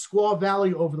were at Squaw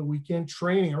Valley over the weekend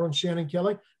training. Our own Shannon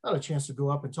Kelly got a chance to go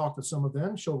up and talk with some of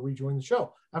them. She'll rejoin the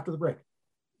show after the break.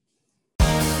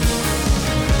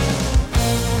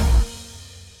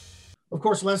 Of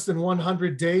course, less than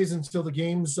 100 days until the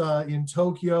games in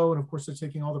Tokyo. And of course, they're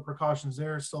taking all the precautions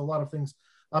there. Still a lot of things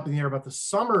up in the air about the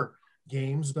summer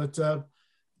games. But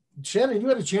Shannon, you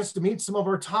had a chance to meet some of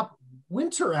our top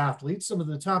winter athletes, some of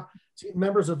the top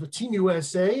members of the Team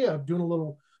USA doing a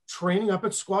little training up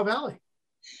at Squaw Valley.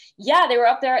 Yeah, they were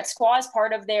up there at Squaw as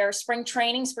part of their spring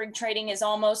training. Spring training is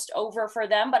almost over for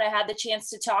them, but I had the chance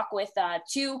to talk with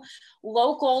two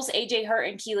locals, AJ Hurt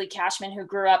and Keely Cashman, who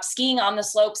grew up skiing on the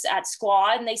slopes at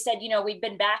Squaw. And they said, we've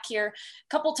been back here a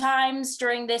couple times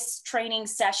during this training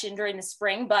session during the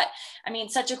spring, but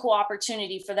such a cool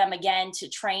opportunity for them again to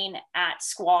train at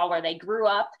Squaw where they grew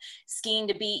up skiing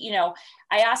to be,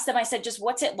 I asked them, I said, just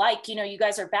what's it like? You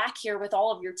guys are back here with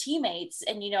all of your teammates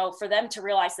and, for them to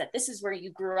realize that this is where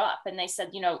you grew up. And they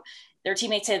said, their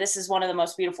teammates say this is one of the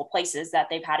most beautiful places that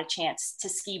they've had a chance to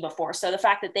ski before. So the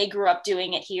fact that they grew up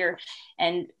doing it here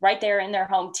and right there in their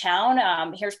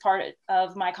hometown, here's part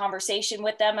of my conversation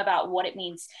with them about what it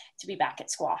means to be back at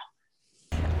Squaw.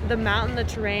 The mountain, the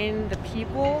terrain, the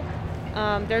people,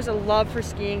 there's a love for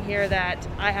skiing here that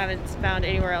I haven't found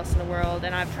anywhere else in the world.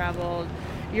 And I've traveled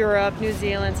Europe, New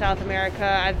Zealand, South America.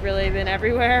 I've really been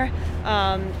everywhere.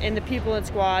 And the people in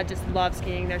Squaw just love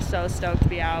skiing. They're so stoked to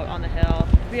be out on the hill.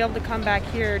 To be able to come back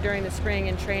here during the spring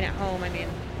and train at home,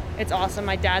 it's awesome.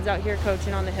 My dad's out here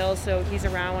coaching on the hill, so he's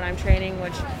around when I'm training,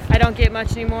 which I don't get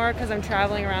much anymore because I'm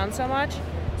traveling around so much.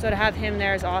 So to have him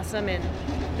there is awesome, and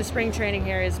the spring training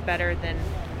here is better than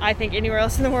I think anywhere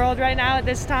else in the world right now at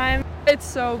this time. It's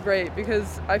so great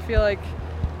because I feel like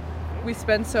we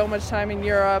spend so much time in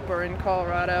Europe or in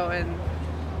Colorado, and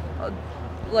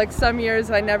like some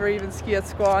years I never even ski at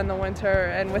Squaw in the winter,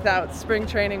 and without spring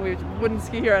training we wouldn't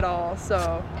ski here at all.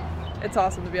 So it's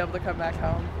awesome to be able to come back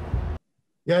home.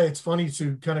 Yeah, it's funny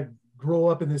to kind of grow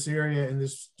up in this area, and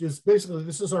this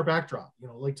is our backdrop,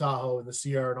 Lake Tahoe and the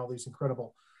Sierra and all these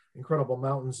incredible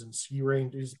mountains and ski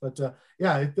ranges. But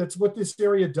that's what this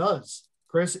area does.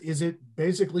 Chris, is it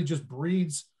basically just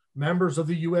breeds members of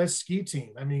the U.S. ski team?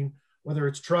 Whether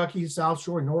it's Truckee, South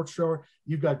Shore, North Shore,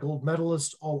 you've got gold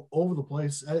medalists all over the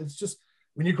place. It's just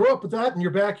when you grow up with that in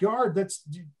your backyard,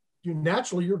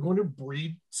 you're going to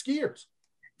breed skiers.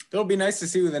 it'll be nice to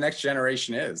see who the next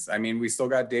generation is. I mean, we still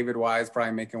got David Wise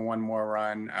probably making one more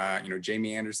run.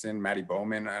 Jamie Anderson, Maddie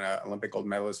Bowman, an Olympic gold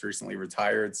medalist, recently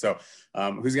retired. So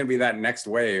who's going to be that next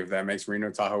wave that makes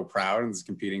Reno Tahoe proud and is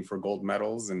competing for gold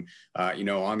medals? And,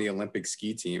 on the Olympic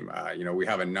ski team, we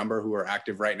have a number who are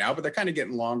active right now, but they're kind of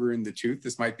getting longer in the tooth.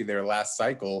 This might be their last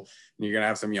cycle. And you're going to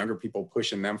have some younger people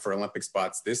pushing them for Olympic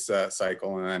spots this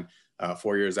cycle. And then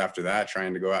 4 years after that,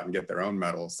 trying to go out and get their own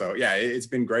medal. So yeah, it's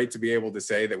been great to be able to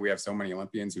say that we have so many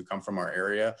Olympians who come from our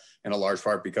area, in a large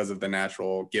part because of the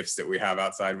natural gifts that we have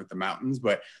outside with the mountains.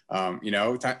 But,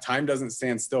 time doesn't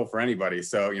stand still for anybody.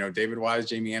 So, David Wise,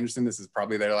 Jamie Anderson, this is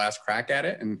probably their last crack at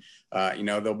it. And,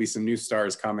 there'll be some new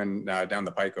stars coming down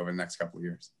the pike over the next couple of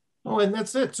years. Oh, and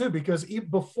that's it too, because even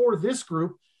before this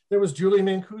group, there was Julie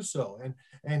Mancuso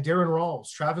and Darren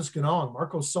Rawls, Travis Ganong,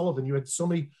 Marco Sullivan. You had so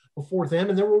many before them,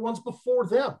 and there were ones before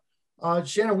them.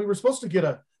 Shannon, we were supposed to get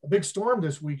a big storm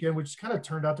this weekend, which kind of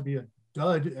turned out to be a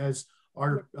dud, as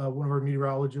our one of our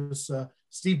meteorologists,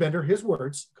 Steve Bender, his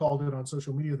words, called it on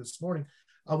social media this morning.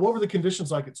 What were the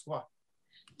conditions like at Squaw?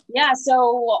 Yeah,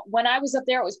 so when I was up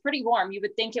there, it was pretty warm. You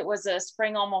would think it was a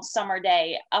spring, almost summer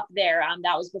day up there.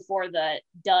 That was before the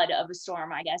dud of a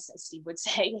storm, I guess, as Steve would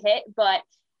say, hit. But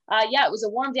it was a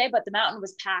warm day, but the mountain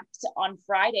was packed on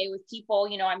Friday with people.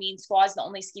 Squaw is the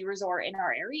only ski resort in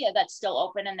our area that's still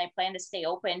open, and they plan to stay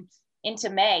open into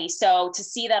May. So to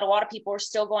see that a lot of people are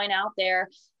still going out there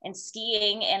and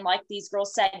skiing, and like these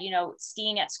girls said,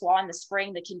 skiing at Squaw in the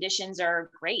spring, the conditions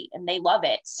are great and they love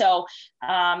it. So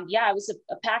it was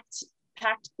a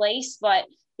packed place. But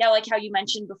yeah, like how you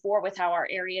mentioned before with how our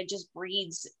area just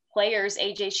breeds players,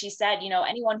 AJ, she said,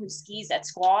 anyone who skis at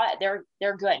Squaw,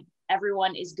 they're good.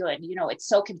 Everyone is good. It's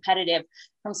so competitive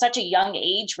from such a young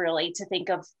age, really, to think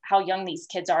of how young these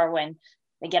kids are when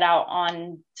they get out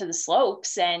on to the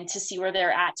slopes, and to see where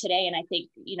they're at today. And I think,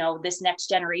 this next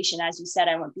generation, as you said,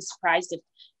 I wouldn't be surprised if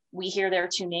we hear their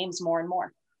two names more and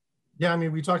more. Yeah. I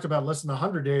mean, we talked about less than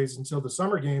 100 days until the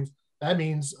summer games. That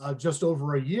means just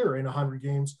over a year in 100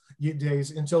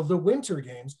 days until the winter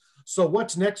games. So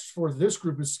what's next for this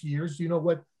group of skiers? Do you know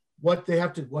what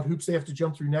hoops they have to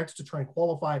jump through next to try and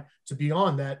qualify to be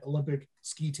on that Olympic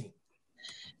ski team?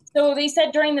 So they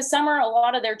said during the summer, a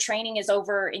lot of their training is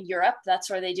over in Europe. That's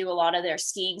where they do a lot of their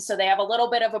skiing. So they have a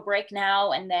little bit of a break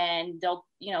now, and then they'll,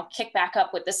 kick back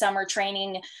up with the summer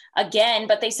training again.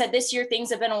 But they said this year things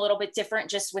have been a little bit different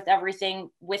just with everything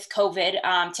with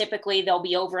COVID. Typically they'll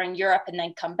be over in Europe and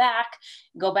then come back,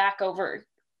 go back over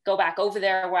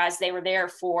there, whereas they were there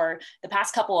for the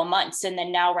past couple of months and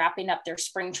then now wrapping up their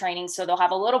spring training. So they'll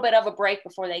have a little bit of a break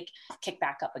before they kick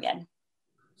back up again.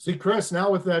 See, Chris, now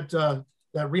with that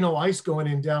Reno Ice going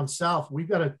in down south, we've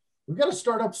got to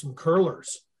start up some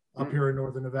curlers up here in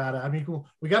Northern Nevada. I mean,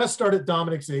 we got to start at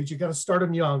Dominic's age. You got to start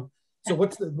them young. So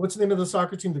what's the name of the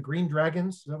soccer team? The Green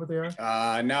Dragons? Is that what they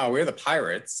are? No, we're the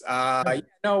Pirates.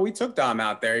 We took Dom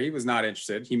out there. He was not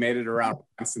interested. He made it around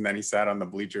once, and then he sat on the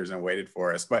bleachers and waited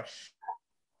for us. But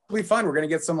it'll be fun. We're going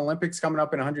to get some Olympics coming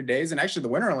up in 100 days. And actually, the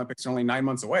Winter Olympics are only 9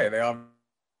 months away. They all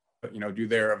do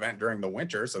their event during the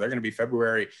winter. So they're going to be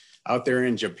February out there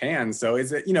in Japan. So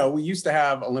we used to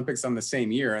have Olympics on the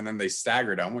same year, and then they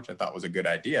staggered them, which I thought was a good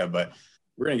idea. But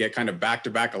we're going to get kind of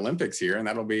back-to-back Olympics here, and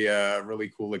that'll be a really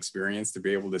cool experience to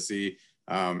be able to see.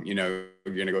 You're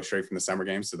going to go straight from the summer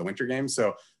games to the winter games.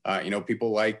 So,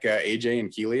 people like AJ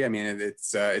and Keely, I mean,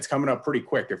 it's coming up pretty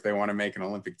quick if they want to make an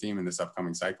Olympic team in this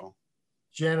upcoming cycle.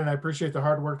 Shannon, I appreciate the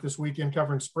hard work this weekend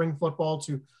covering spring football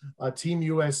to Team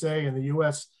USA and the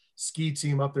U.S. ski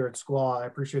team up there at Squaw. I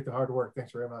appreciate the hard work.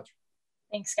 Thanks very much.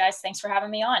 Thanks, guys. Thanks for having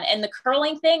me on. And the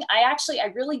curling thing, I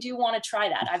really do want to try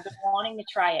that. I've been wanting to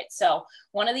try it. So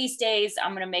one of these days,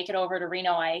 I'm going to make it over to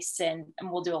Reno Ice, and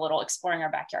we'll do a little exploring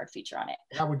our backyard feature on it.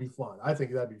 That would be fun. I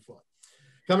think that'd be fun.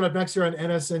 Coming up next here on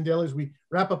NSN Daily, as we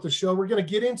wrap up the show, we're going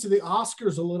to get into the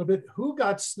Oscars a little bit. Who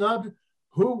got snubbed?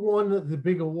 Who won the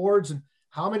big awards? And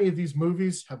how many of these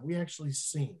movies have we actually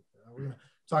seen? We're going to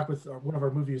talk with one of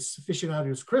our movie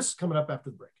aficionados, Chris, coming up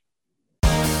after the break.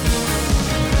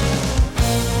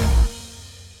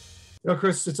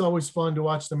 Chris, it's always fun to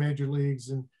watch the major leagues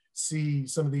and see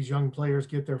some of these young players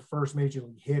get their first major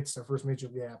league hits, their first major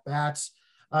league at-bats.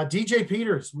 DJ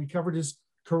Peters, we covered his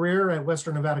career at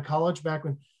Western Nevada College back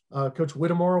when Coach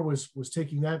Whittemore was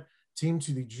taking that team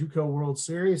to the JUCO World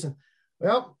Series. And,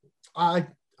 well, I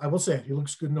will say it, he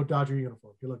looks good in a Dodger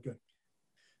uniform. He looked good.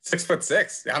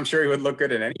 6'6". I'm sure he would look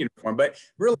good in any uniform. for him, but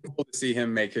really cool to see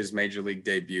him make his major league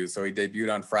debut. So he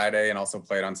debuted on Friday and also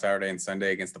played on Saturday and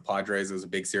Sunday against the Padres. It was a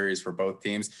big series for both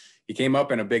teams. He came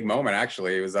up in a big moment,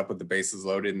 actually. He was up with the bases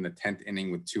loaded in the 10th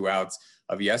inning with 2 outs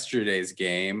of yesterday's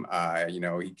game.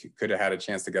 He could have had a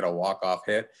chance to get a walk-off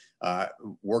hit,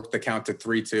 worked the count to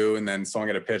 3-2, and then swung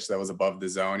at a pitch that was above the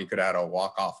zone. He could have had a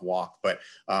walk-off walk. But,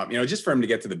 just for him to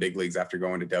get to the big leagues after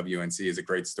going to WNC is a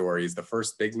great story. He's the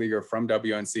first big leaguer from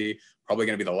WNC, probably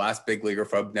going to be the last big leaguer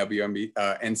from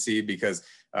WNC because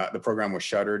the program was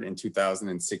shuttered in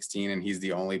 2016, and he's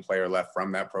the only player left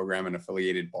from that program in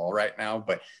affiliated ball right now.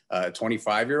 But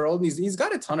 25-year-old, he's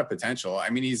got a ton of potential. I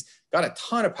mean, he's got a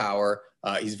ton of power.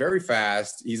 He's very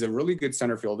fast. He's a really good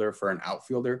center fielder for an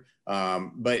outfielder.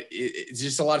 But it's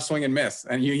just a lot of swing and miss.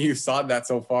 And you saw that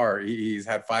so far. He's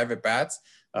had 5 at-bats,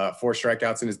 4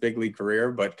 strikeouts in his big league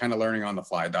career, but kind of learning on the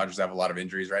fly. Dodgers have a lot of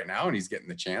injuries right now, and he's getting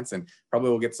the chance, and probably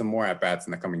will get some more at-bats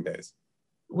in the coming days.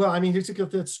 Well, I mean, he's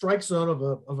got that strike zone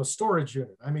of a storage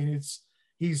unit. I mean,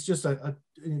 he's just an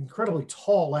incredibly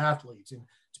tall athlete, and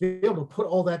to be able to put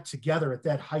all that together at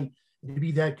that height and to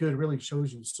be that good really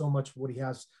shows you so much of what he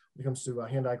has when it comes to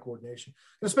hand-eye coordination.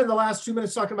 I'm going to spend the last 2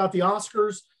 minutes talking about the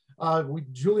Oscars.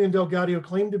 Julian Delgado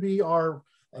claimed to be our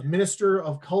Minister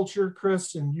of Culture,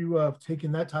 Chris, and you have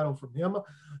taken that title from him.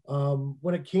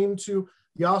 When it came to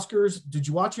the Oscars, did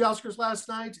you watch the Oscars last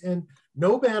night? And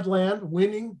Nomadland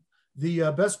winning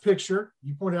the Best Picture.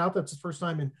 You pointed out that's the first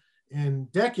time in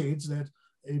decades that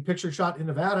a picture shot in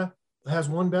Nevada has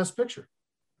won Best Picture.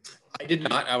 I did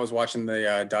not. I was watching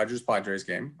the Dodgers-Padres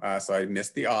game, so I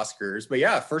missed the Oscars. But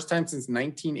yeah, first time since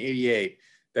 1988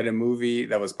 that a movie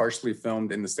that was partially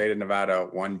filmed in the state of Nevada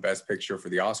won Best Picture for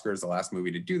the Oscars. The last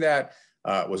movie to do that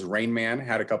was Rain Man.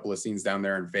 Had a couple of scenes down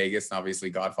there in Vegas, and obviously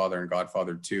Godfather and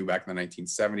Godfather 2 back in the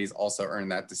 1970s also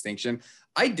earned that distinction.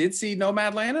 I did see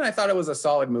Nomadland, and I thought it was a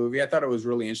solid movie. I thought it was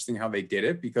really interesting how they did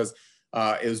it because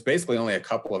it was basically only a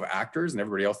couple of actors, and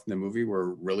everybody else in the movie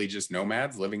were really just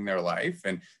nomads living their life,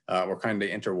 and were kind of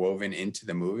interwoven into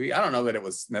the movie. I don't know that it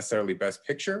was necessarily Best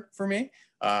Picture for me.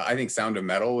 I think Sound of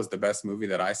Metal was the best movie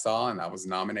that I saw, and that was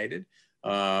nominated.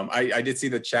 I did see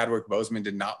that Chadwick Boseman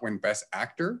did not win Best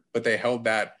Actor, but they held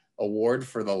that award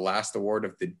for the last award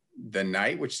of the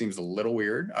night, which seems a little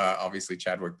weird. Obviously,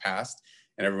 Chadwick passed,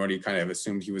 and everybody kind of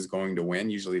assumed he was going to win.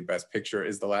 Usually, Best Picture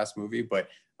is the last movie, but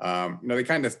they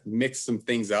kind of mixed some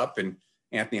things up, and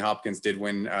Anthony Hopkins did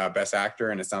win Best Actor,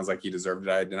 and it sounds like he deserved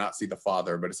it. I did not see The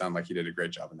Father, but it sounded like he did a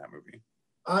great job in that movie.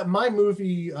 My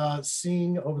movie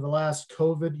seeing over the last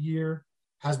COVID year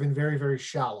has been very, very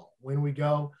shallow. When we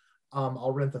go,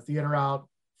 I'll rent the theater out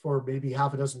for maybe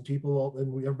half a dozen people,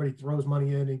 and everybody throws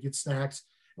money in and gets snacks,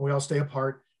 and we all stay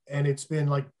apart. And it's been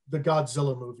like the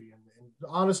Godzilla movie, and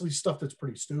honestly, stuff that's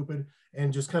pretty stupid,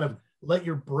 and just kind of let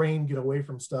your brain get away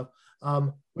from stuff.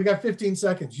 We got 15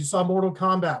 seconds. You saw Mortal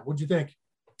Kombat. What'd you think?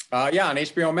 Yeah, on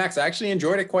HBO Max. I actually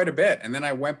enjoyed it quite a bit. And then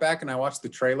I went back and I watched the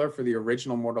trailer for the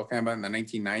original Mortal Kombat in the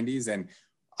 1990s. And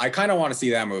I kind of want to see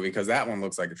that movie because that one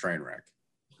looks like a train wreck.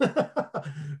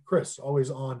 Chris, always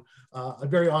on.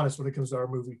 Very honest when it comes to our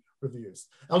movie reviews.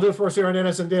 I'll do it for us here on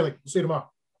NSN Daily. We'll see you tomorrow.